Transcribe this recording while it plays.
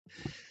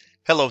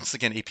Hello, once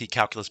again, AP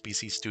Calculus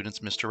BC students.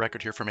 Mr.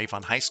 Record here from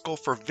Avon High School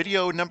for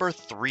video number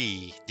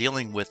 3,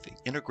 dealing with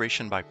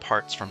integration by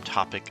parts from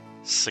topic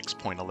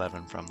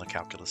 6.11 from the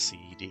Calculus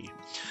CED.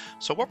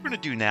 So what we're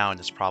going to do now in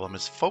this problem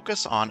is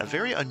focus on a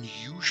very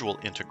unusual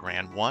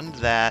integrand, one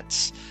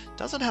that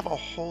doesn't have a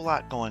whole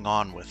lot going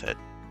on with it,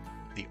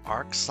 the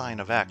arcsin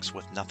of x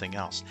with nothing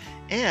else.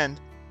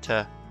 And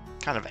to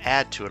kind of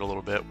add to it a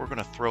little bit, we're going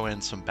to throw in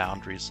some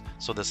boundaries,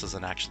 so this is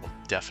an actual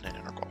definite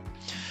integral.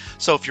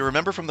 So if you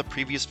remember from the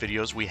previous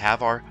videos, we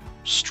have our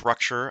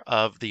structure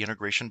of the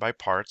integration by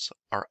parts,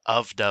 our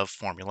of-dov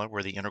formula,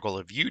 where the integral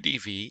of u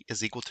dv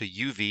is equal to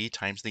uv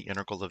times the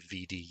integral of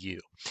v du.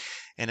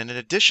 And in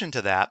addition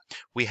to that,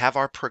 we have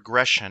our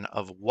progression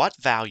of what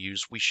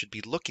values we should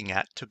be looking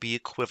at to be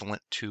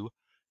equivalent to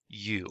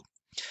u.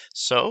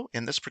 So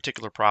in this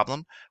particular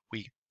problem,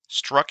 we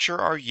structure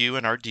our u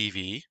and our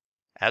dv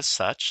as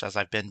such, as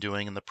I've been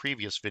doing in the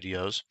previous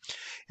videos,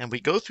 and we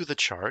go through the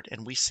chart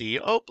and we see,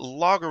 oh,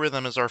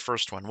 logarithm is our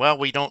first one. Well,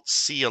 we don't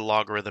see a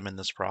logarithm in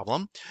this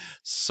problem,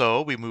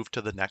 so we move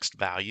to the next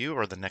value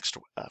or the next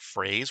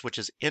phrase, which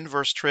is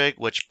inverse trig,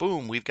 which,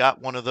 boom, we've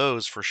got one of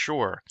those for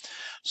sure.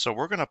 So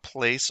we're going to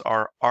place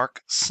our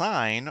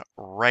arcsin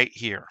right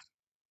here.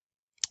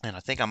 And I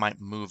think I might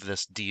move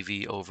this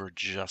dv over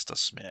just a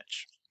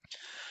smidge.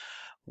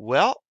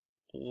 Well,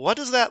 what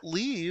does that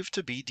leave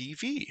to be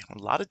dv? A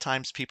lot of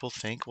times people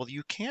think, well,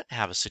 you can't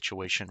have a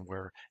situation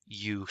where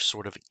u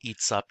sort of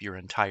eats up your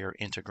entire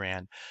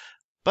integrand,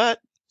 but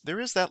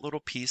there is that little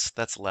piece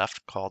that's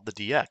left called the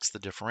dx, the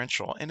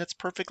differential, and it's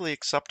perfectly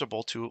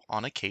acceptable to,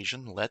 on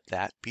occasion, let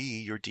that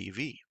be your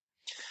dv.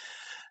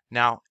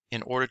 Now,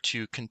 in order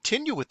to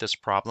continue with this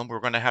problem, we're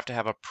going to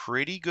have a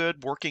pretty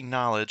good working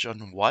knowledge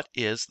on what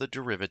is the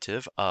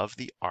derivative of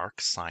the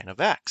arcsin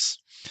of x.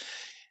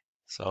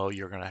 So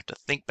you're going to have to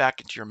think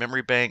back into your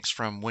memory banks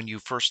from when you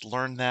first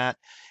learned that.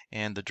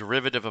 And the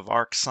derivative of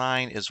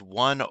arcsin is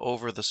 1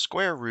 over the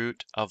square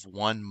root of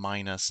 1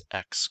 minus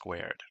x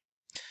squared.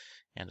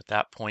 And at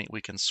that point,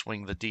 we can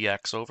swing the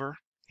dx over,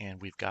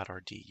 and we've got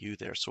our du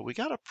there. So we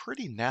got a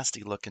pretty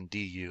nasty looking du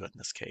in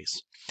this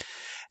case.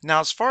 Now,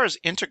 as far as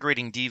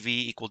integrating dv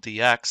equal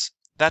dx,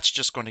 that's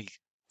just going to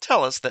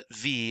tell us that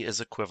v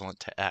is equivalent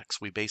to x.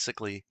 We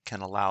basically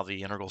can allow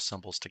the integral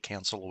symbols to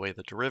cancel away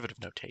the derivative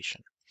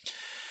notation.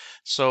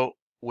 So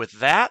with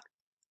that,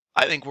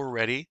 I think we're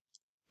ready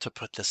to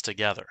put this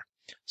together.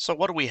 So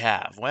what do we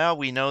have? Well,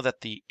 we know that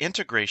the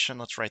integration,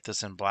 let's write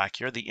this in black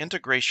here, the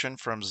integration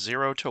from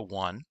 0 to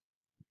 1,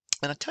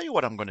 and I'll tell you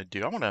what I'm going to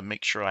do. I want to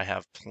make sure I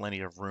have plenty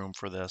of room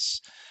for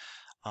this.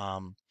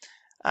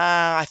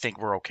 I think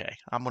we're okay.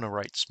 I'm going to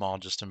write small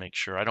just to make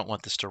sure. I don't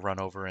want this to run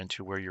over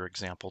into where your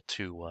example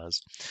 2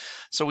 was.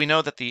 So we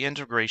know that the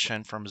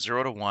integration from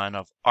 0 to 1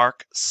 of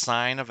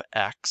arcsin of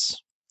x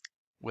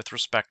with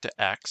respect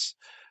to x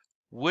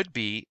would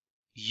be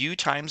u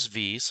times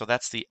v, so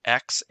that's the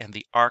x and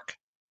the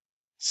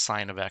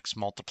arcsin of x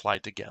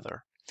multiplied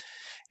together.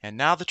 And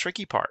now the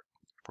tricky part,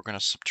 we're going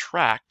to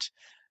subtract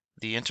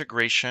the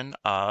integration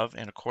of,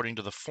 and according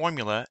to the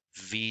formula,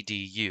 v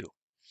du.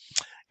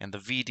 And the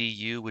v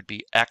du would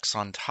be x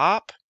on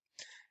top,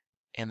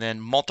 and then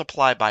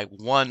multiply by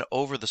 1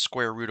 over the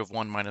square root of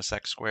 1 minus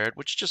x squared,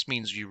 which just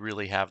means you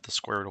really have the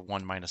square root of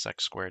 1 minus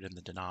x squared in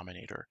the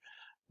denominator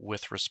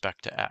with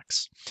respect to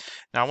x.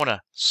 Now I want to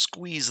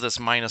squeeze this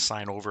minus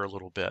sign over a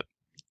little bit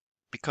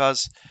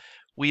because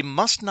we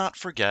must not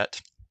forget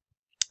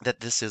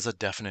that this is a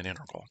definite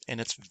integral, and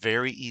it's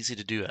very easy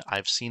to do it.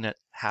 I've seen it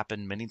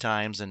happen many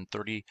times in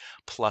 30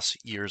 plus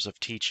years of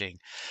teaching,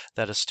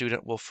 that a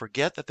student will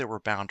forget that there were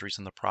boundaries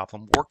in the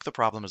problem, work the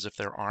problem as if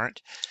there aren't,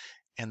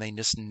 and they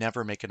just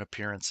never make an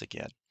appearance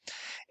again.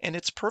 And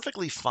it's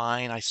perfectly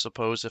fine, I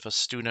suppose, if a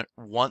student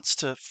wants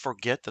to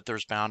forget that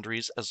there's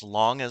boundaries as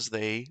long as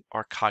they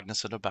are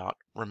cognizant about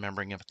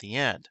remembering them at the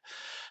end.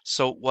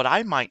 So what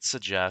I might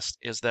suggest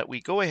is that we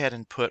go ahead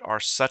and put our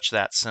such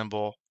that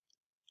symbol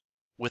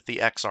with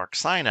the x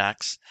arcsin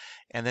x,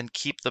 and then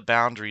keep the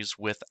boundaries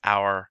with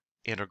our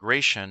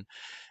integration,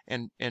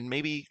 and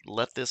maybe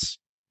let this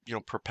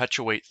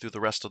perpetuate through the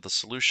rest of the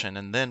solution,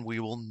 and then we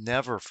will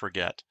never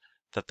forget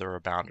that there are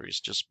boundaries.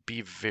 Just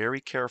be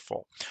very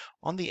careful.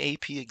 On the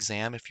AP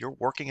exam, if you're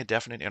working a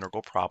definite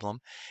integral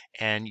problem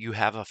and you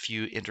have a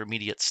few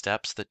intermediate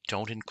steps that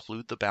don't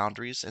include the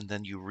boundaries and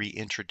then you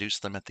reintroduce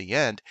them at the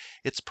end,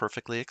 it's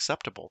perfectly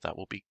acceptable. That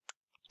will be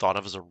thought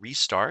of as a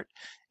restart,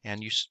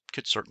 and you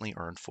could certainly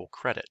earn full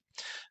credit.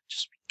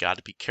 Just got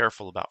to be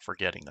careful about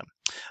forgetting them.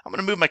 I'm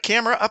going to move my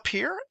camera up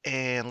here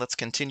and let's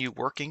continue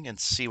working and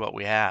see what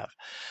we have.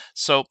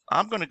 So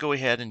I'm going to go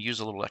ahead and use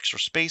a little extra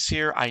space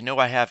here. I know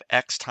I have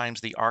x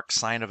times the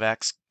arcsin of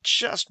x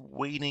just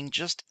waiting,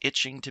 just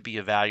itching to be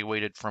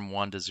evaluated from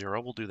 1 to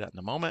 0. We'll do that in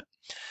a moment.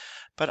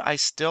 But I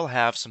still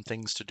have some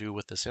things to do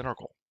with this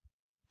integral.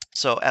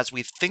 So as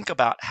we think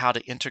about how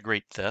to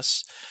integrate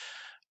this,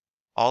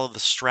 all of the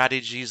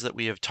strategies that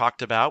we have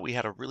talked about, we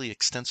had a really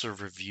extensive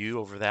review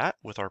over that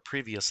with our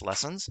previous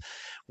lessons.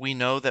 We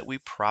know that we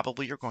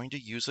probably are going to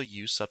use a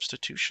u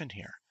substitution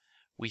here.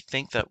 We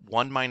think that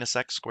 1 minus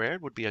x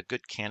squared would be a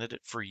good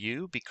candidate for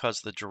u because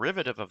the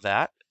derivative of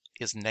that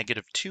is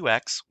negative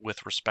 2x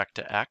with respect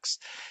to x.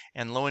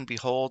 And lo and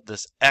behold,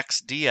 this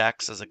x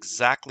dx is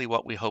exactly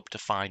what we hope to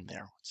find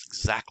there. It's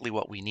exactly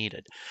what we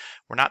needed.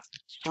 We're not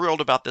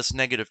thrilled about this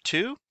negative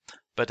 2,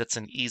 but it's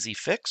an easy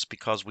fix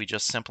because we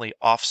just simply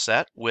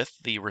offset with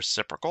the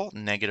reciprocal,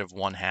 negative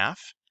 1/2.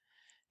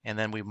 And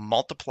then we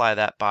multiply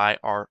that by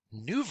our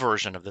new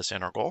version of this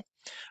integral,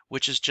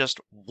 which is just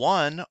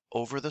 1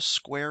 over the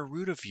square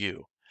root of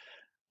u.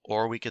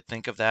 Or we could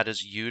think of that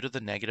as u to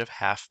the negative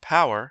 1/2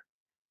 power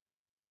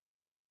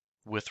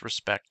with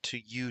respect to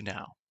u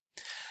now.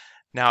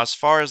 Now, as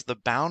far as the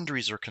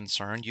boundaries are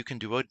concerned, you can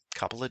do a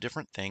couple of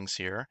different things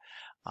here.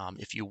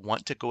 If you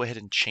want to go ahead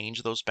and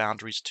change those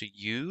boundaries to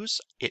u's,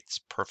 it's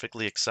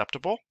perfectly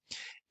acceptable.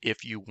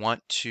 If you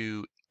want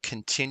to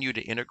continue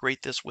to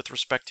integrate this with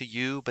respect to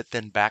u, but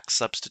then back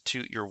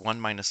substitute your 1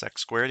 minus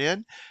x squared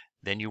in,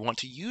 then you want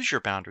to use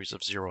your boundaries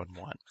of 0 and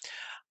 1.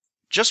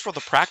 Just for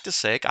the practice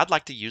sake, I'd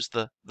like to use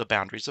the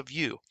boundaries of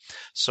u.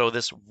 So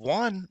this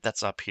 1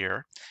 that's up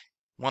here,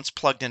 once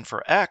plugged in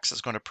for x, is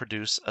going to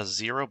produce a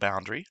 0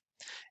 boundary.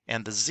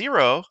 And the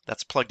 0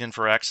 that's plugged in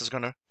for x is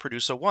going to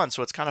produce a 1.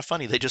 So it's kind of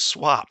funny, they just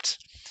swapped.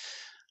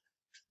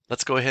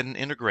 Let's go ahead and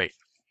integrate.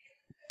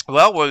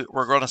 Well,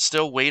 we're going to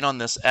still wait on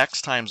this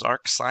x times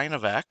arcsin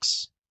of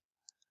x.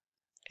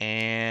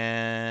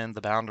 And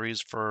the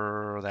boundaries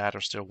for that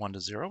are still 1 to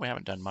 0. We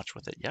haven't done much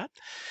with it yet.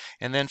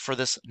 And then for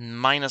this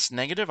minus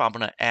negative, I'm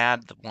going to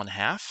add the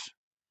 1/2.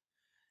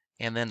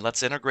 And then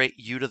let's integrate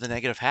u to the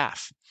negative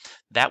 1/2.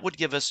 That would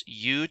give us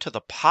u to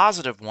the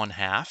positive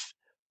 1/2,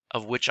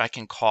 of which I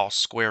can call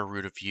square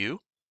root of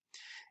u.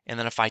 And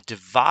then if I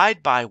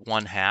divide by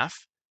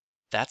 1/2,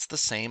 that's the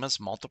same as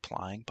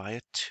multiplying by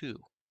a 2.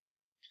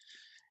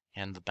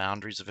 And the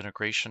boundaries of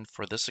integration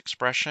for this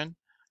expression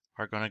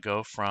are going to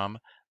go from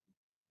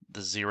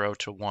the 0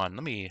 to 1.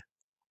 Let me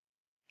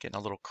get a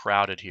little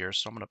crowded here,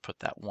 so I'm going to put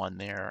that 1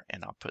 there,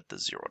 and I'll put the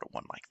 0 to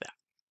 1 like that.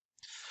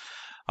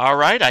 All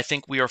right, I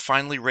think we are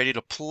finally ready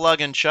to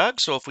plug and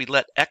chug. So if we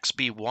let x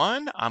be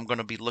 1, I'm going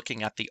to be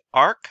looking at the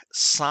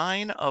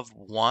arcsin of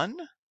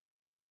 1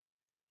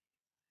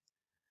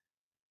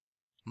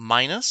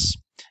 minus,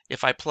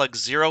 if I plug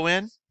 0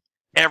 in,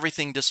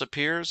 everything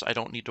disappears. I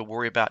don't need to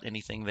worry about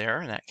anything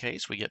there. In that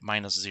case, we get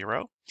minus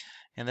 0.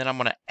 And then I'm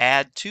going to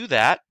add to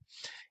that.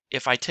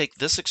 If I take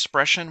this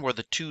expression where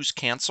the 2's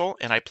cancel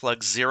and I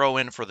plug 0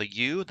 in for the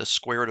u, the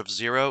square root of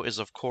 0 is,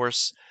 of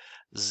course,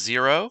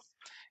 0.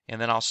 And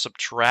then I'll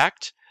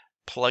subtract,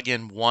 plug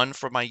in 1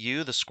 for my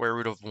u. The square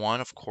root of 1,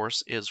 of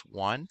course, is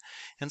 1.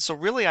 And so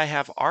really I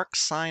have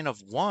arcsin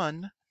of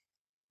 1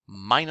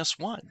 minus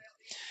 1.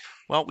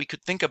 Well, we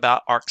could think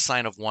about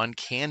arcsin of 1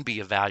 can be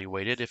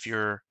evaluated. If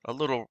you're a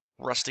little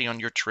rusty on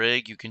your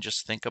trig, you can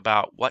just think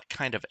about what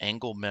kind of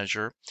angle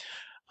measure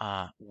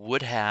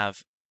would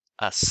have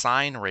a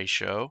sine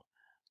ratio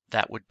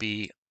that would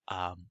be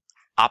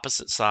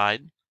opposite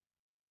side.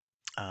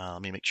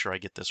 Let me make sure I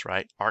get this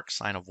right.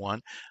 Arcsin of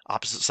 1,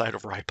 opposite side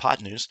over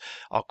hypotenuse.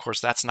 Of course,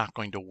 that's not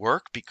going to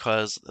work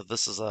because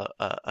this is a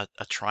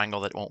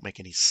triangle that won't make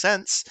any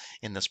sense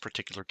in this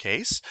particular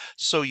case.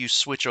 So you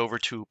switch over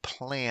to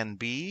plan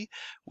B,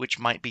 which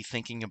might be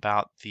thinking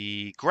about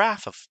the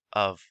graph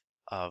of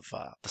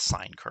the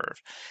sine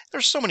curve.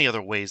 There's so many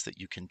other ways that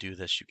you can do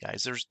this, you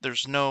guys.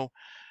 There's no,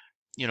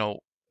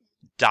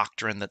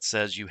 doctrine that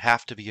says you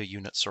have to be a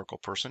unit circle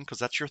person, because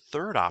that's your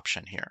third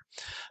option here.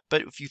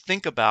 But if you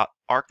think about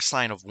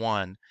arcsin of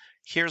 1,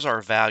 here's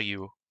our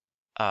value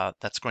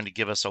that's going to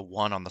give us a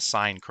 1 on the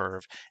sine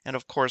curve. And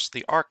of course,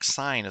 the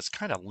arcsine is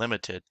kind of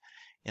limited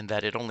in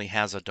that it only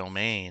has a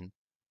domain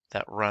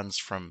that runs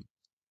from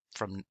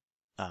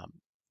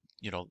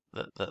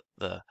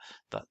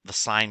the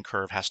sine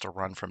curve has to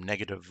run from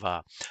negative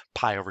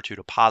pi over 2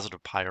 to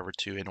positive pi over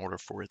 2 in order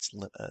for its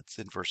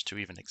inverse to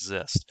even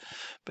exist.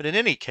 But in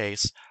any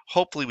case,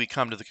 hopefully we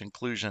come to the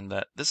conclusion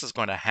that this is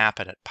going to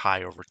happen at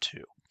pi over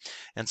 2.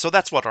 And so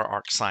that's what our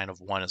arcsine of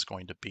 1 is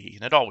going to be,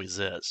 and it always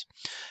is.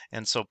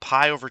 And so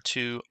pi over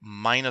 2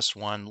 minus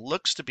 1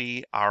 looks to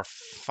be our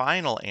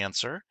final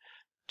answer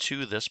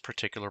to this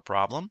particular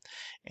problem.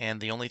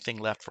 And the only thing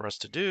left for us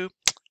to do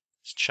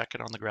is check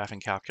it on the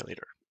graphing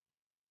calculator.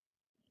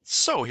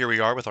 So here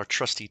we are with our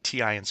trusty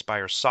TI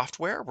Inspire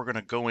software. We're going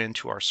to go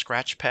into our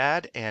scratch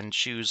pad and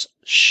choose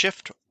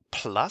Shift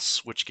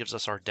plus, which gives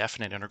us our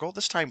definite integral.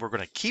 This time we're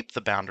going to keep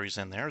the boundaries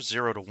in there.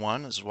 0 to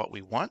 1 is what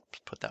we want.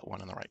 Put that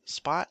 1 in the right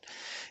spot.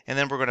 And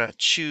then we're going to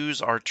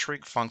choose our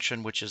trig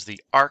function, which is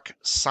the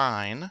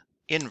arcsine,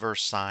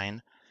 inverse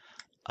sine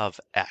of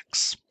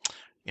x.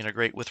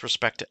 Integrate with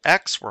respect to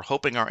x. We're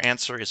hoping our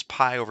answer is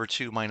pi over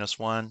 2 minus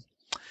 1.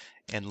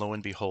 And lo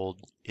and behold,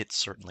 it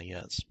certainly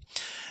is.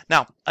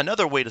 Now,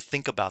 another way to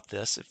think about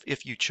this,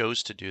 if you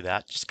chose to do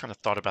that, just kind of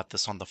thought about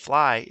this on the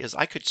fly, is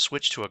I could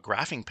switch to a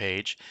graphing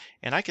page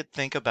and I could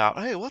think about,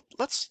 hey, well,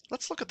 let's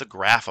look at the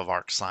graph of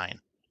arcsine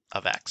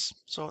of x.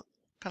 So it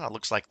kind of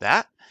looks like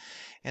that.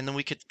 And then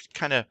we could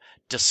kind of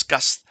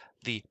discuss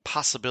the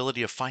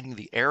possibility of finding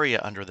the area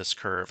under this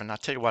curve. And I'll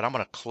tell you what, I'm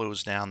going to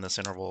close down this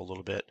interval a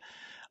little bit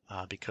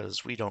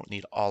because we don't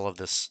need all of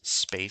this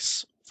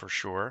space for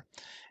sure.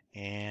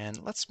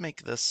 And let's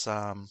make this,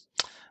 I'll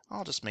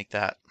just make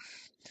that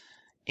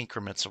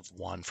increments of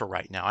 1 for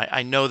right now.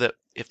 I know that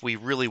if we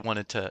really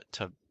wanted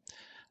to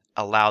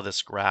allow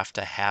this graph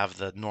to have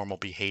the normal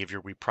behavior,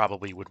 we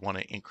probably would want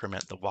to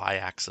increment the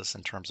y-axis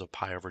in terms of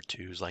pi over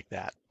 2s like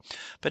that.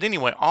 But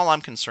anyway, all I'm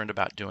concerned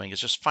about doing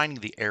is just finding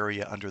the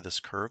area under this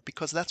curve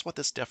because that's what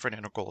this definite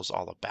integral is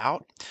all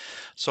about.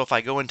 So if I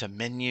go into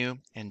menu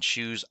and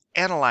choose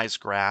Analyze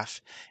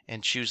Graph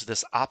and choose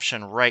this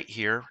option right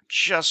here,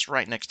 just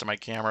right next to my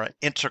camera,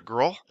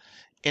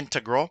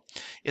 Integral,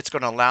 it's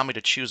going to allow me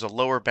to choose a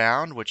lower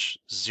bound, which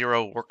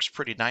 0 works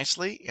pretty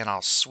nicely, and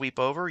I'll sweep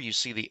over. You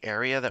see the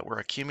area that we're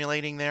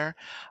accumulating there.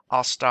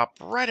 I'll stop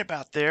right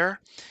about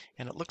there,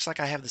 and it looks like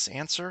I have this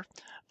answer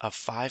of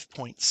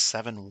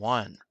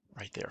 5.71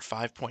 right there,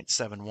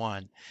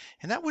 5.71,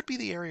 and that would be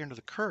the area under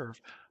the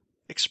curve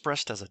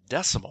expressed as a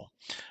decimal.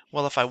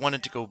 Well, if I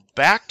wanted to go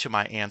back to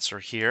my answer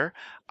here,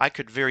 I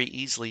could very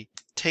easily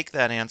take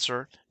that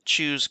answer,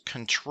 choose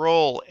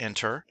Control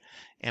Enter,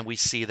 and we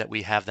see that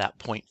we have that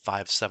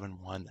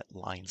 0.571 that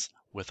lines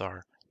with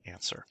our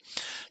answer.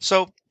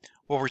 So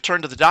we'll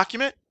return to the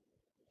document,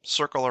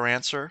 circle our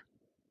answer,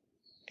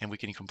 and we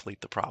can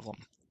complete the problem.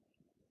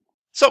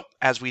 So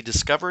as we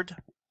discovered,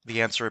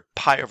 the answer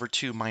pi over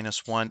 2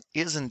 minus 1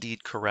 is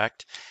indeed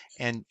correct.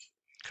 And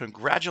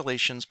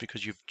congratulations,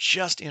 because you've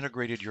just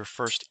integrated your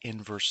first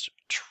inverse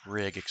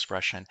trig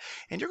expression.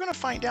 And you're going to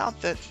find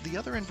out that the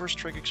other inverse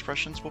trig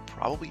expressions will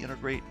probably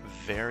integrate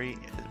very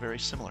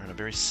similar, in a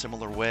very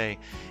similar way,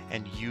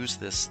 and use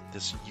this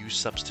u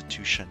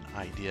substitution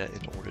idea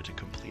in order to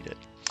complete it.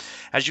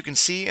 As you can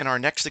see in our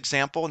next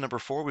example, number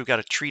 4, we've got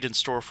a treat in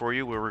store for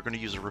you where we're going to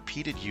use a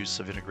repeated use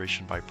of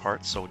integration by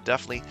parts. So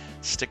definitely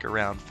stick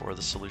around for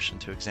the solution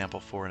to example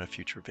 4 in a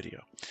future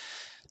video.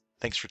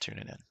 Thanks for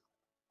tuning in.